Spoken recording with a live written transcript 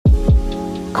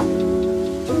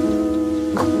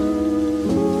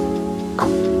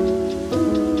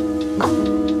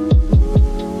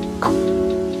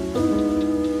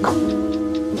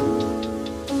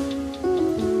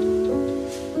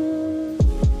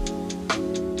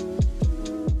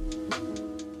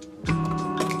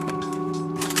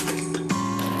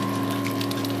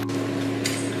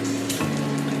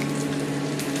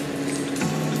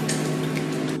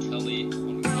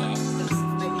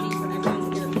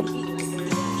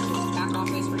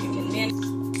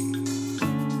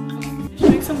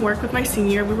from work with my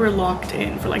senior. We were locked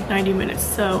in for like 90 minutes,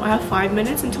 so I have 5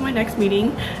 minutes until my next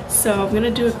meeting, so I'm gonna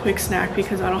do a quick snack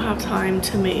because I don't have time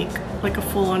to make like a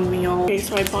full-on meal. Okay,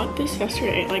 so I bought this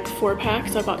yesterday, like 4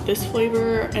 packs. I bought this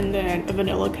flavor and then a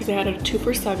vanilla because they had a 2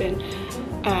 for $7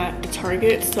 at the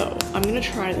Target, so I'm gonna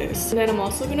try this. And then I'm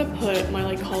also gonna put my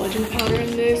like collagen powder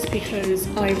in this because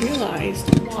I realized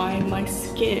why my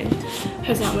skin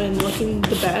has not been looking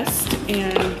the best,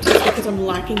 and just because I'm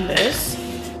lacking this.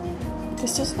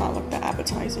 This does not look that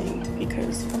appetizing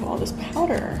because of all this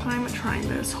powder. I'm trying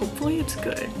this. Hopefully it's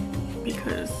good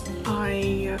because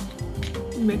I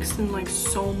mixed in like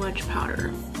so much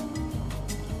powder.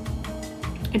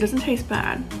 It doesn't taste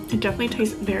bad. It definitely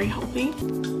tastes very healthy.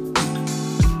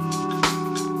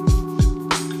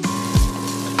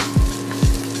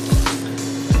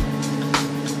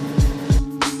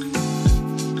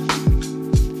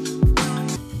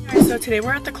 So today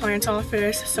we're at the client's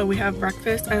office, so we have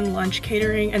breakfast and lunch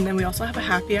catering, and then we also have a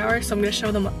happy hour, so I'm going to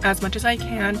show them as much as I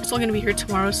can. I'm still going to be here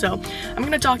tomorrow, so I'm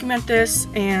going to document this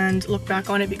and look back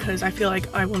on it because I feel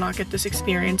like I will not get this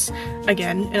experience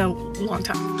again in a long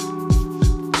time.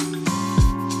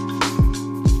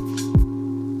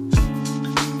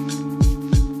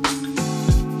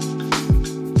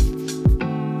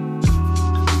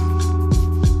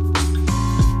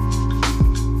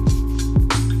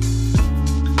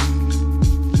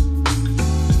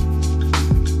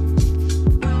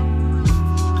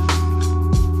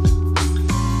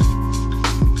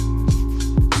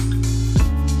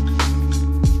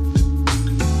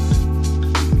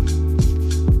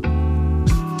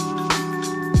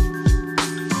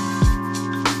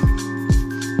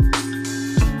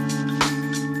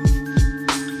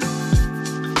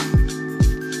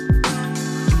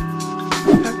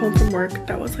 Home from work.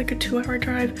 That was like a 2-hour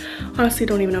drive. Honestly,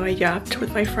 don't even know. I yapped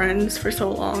with my friends for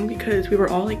so long because we were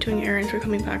all like doing errands or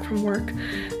coming back from work,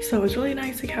 so it was really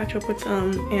nice to catch up with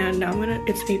them. And now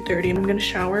it's 8:30 and I'm gonna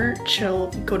shower,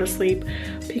 chill, go to sleep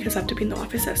because I have to be in the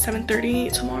office at 7:30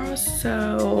 tomorrow,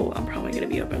 so I'm probably gonna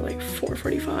be up at like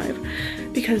 4:45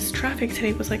 because traffic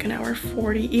today was like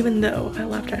 1:40 even though I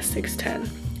left at 6:10.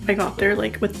 I got there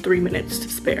like with 3 minutes to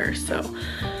spare, so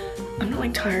I'm not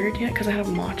like tired yet because I have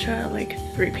matcha at like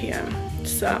 3 p.m.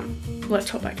 So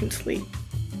let's hope I can sleep.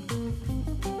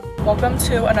 Welcome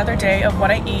to another day of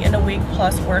what I eat in a week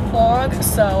plus work vlog.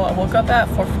 So I woke up at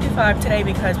 4:55 today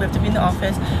because we have to be in the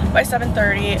office by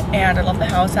 7:30, and I left the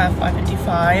house at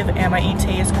 5:55, and my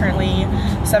ETA is currently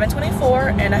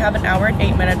 7:24, and I have an hour and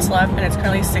 8 minutes left, and it's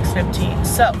currently 6:15.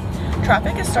 So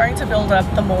traffic is starting to build up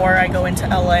the more I go into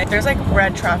LA. There's like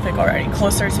red traffic already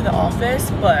closer to the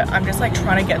office, but I'm just like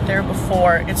trying to get there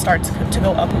before it starts to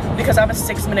go up because I have a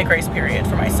 6-minute grace period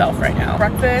for myself right now.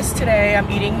 Breakfast today, I'm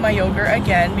eating my yogurt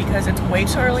again because it's way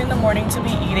too early in the morning to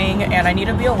be eating, and I need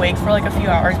to be awake for like a few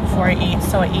hours before I eat,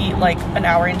 so I eat like an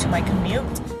hour into my commute.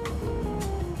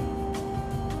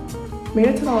 Made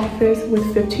it to the office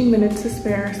with 15 minutes to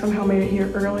spare. Somehow made it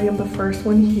here early. I'm the first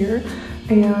one here.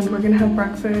 And we're gonna have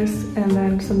breakfast and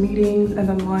then some meetings and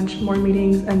then lunch, more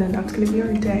meetings, and then that's gonna be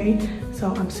our day.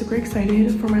 So I'm super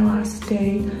excited for my last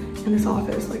day in this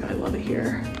office. Like, I love it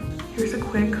here. Here's a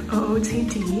quick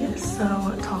OOTD.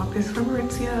 So top is from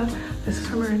Aritzia, this is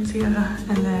from Aritzia,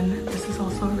 and then this is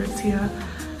also Aritzia.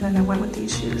 And then I went with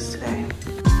these shoes today.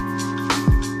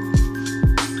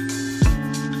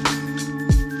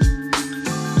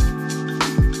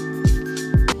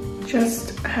 Just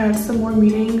had some more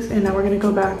meetings and now we're gonna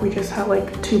go back. We just had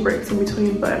like 2 breaks in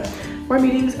between, but more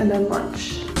meetings and then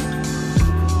lunch.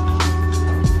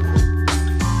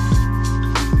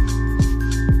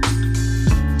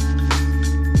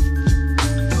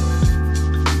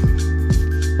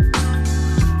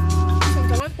 So I'm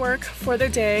done with work for the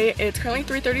day. It's currently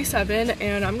 3:37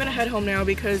 and I'm gonna head home now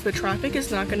because the traffic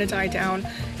is not gonna die down.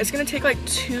 It's gonna take like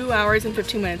 2 hours and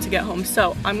 15 minutes to get home.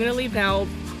 So I'm gonna leave now,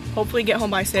 hopefully get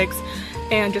home by 6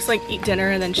 and just like eat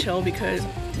dinner and then chill because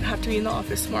I have to be in the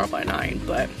office tomorrow by 9.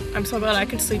 But I'm so glad I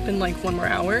can sleep in like 1 more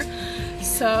hour.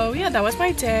 So yeah, that was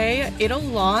my day. Ate a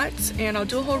lot, and I'll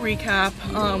do a whole recap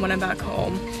when I'm back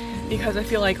home because I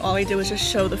feel like all I did was just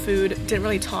show the food, didn't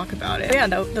really talk about it. But yeah,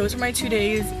 those are my 2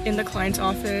 days in the client's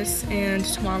office, and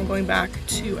tomorrow I'm going back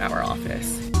to our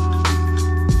office.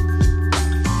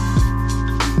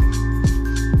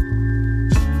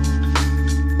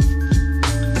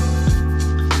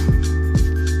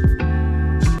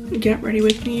 Get ready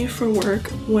with me for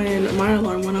work when my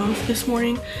alarm went off this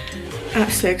morning at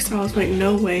 6. I was like,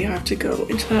 no way, I have to go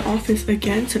into that office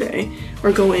again today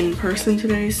or go in person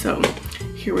today. So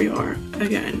here we are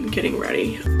again, getting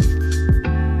ready.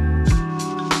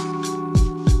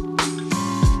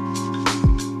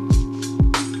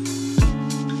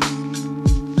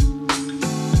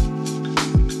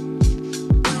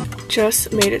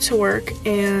 just made it to work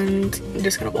and I'm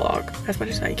just gonna vlog as much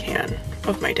as I can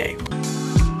of my day.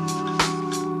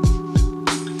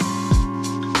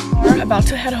 We're about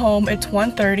to head home. It's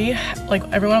 1:30. Like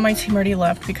everyone on my team already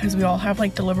left because we all have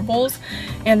like deliverables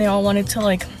and they all wanted to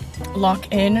like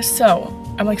lock in. So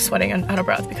I'm like sweating and out of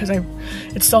breath because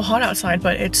it's so hot outside,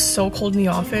 but it's so cold in the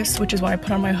office, which is why I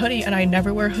put on my hoodie, and I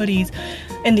never wear hoodies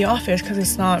in the office because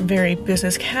it's not very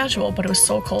business casual, but it was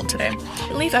so cold today. I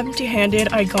didn't leave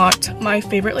empty-handed. I got my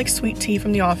favorite like sweet tea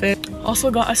from the office. Also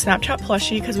got a Snapchat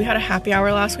plushie because we had a happy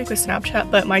hour last week with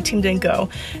Snapchat, but my team didn't go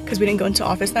because we didn't go into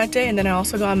office that day. And then I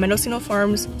also got a Mendocino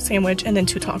Farms sandwich and then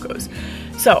 2 tacos.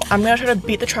 So I'm gonna try to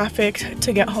beat the traffic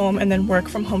to get home and then work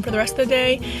from home for the rest of the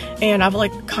day. And I have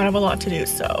like kind of a lot to do,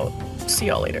 so see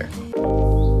y'all later.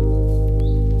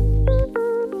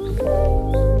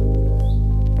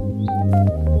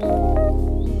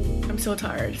 I'm so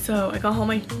tired. So I got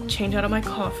home, I changed out of my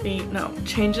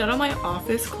changed out of my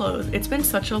office clothes. It's been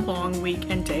such a long week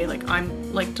and day. Like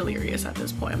I'm like delirious at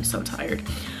this point. I'm so tired.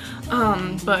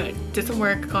 But did some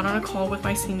work, got on a call with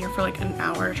my senior for like an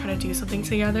hour trying to do something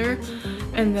together,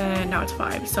 and then now it's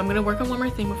 5. So I'm gonna work on one more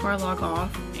thing before I log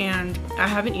off, and I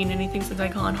haven't eaten anything since I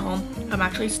got home. I'm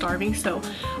actually starving, so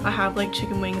I have like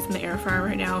chicken wings in the air fryer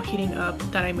right now heating up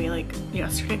that I made like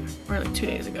yesterday or like 2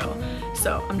 days ago.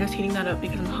 So I'm just heating that up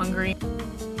because I'm hungry.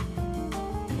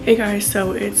 Hey guys,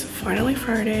 so it's finally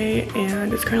Friday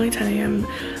and it's currently 10 a.m.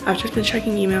 I've just been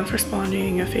checking emails,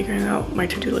 responding, and figuring out my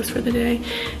to-do list for the day,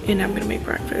 and I'm gonna make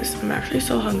breakfast. I'm actually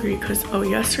so hungry because, oh,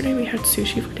 yesterday we had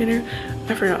sushi for dinner.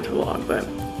 I forgot to vlog, but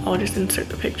I'll just insert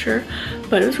the picture.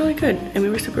 But it was really good and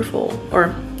we were super full,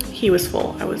 or he was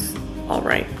full. I was all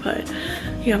right, but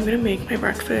yeah, I'm gonna make my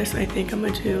breakfast. I think I'm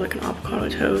gonna do like an avocado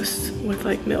toast with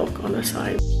like milk on the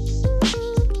side.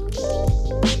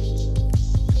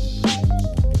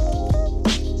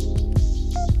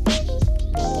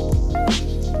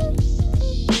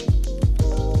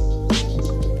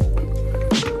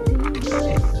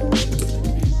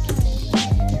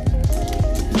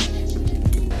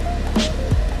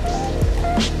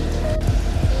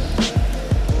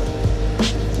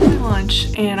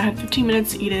 And I had 15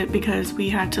 minutes to eat it because we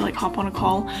had to like hop on a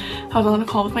call. I was on a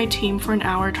call with my team for an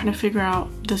hour trying to figure out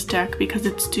this deck because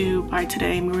it's due by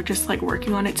today, and we were just like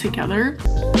working on it together.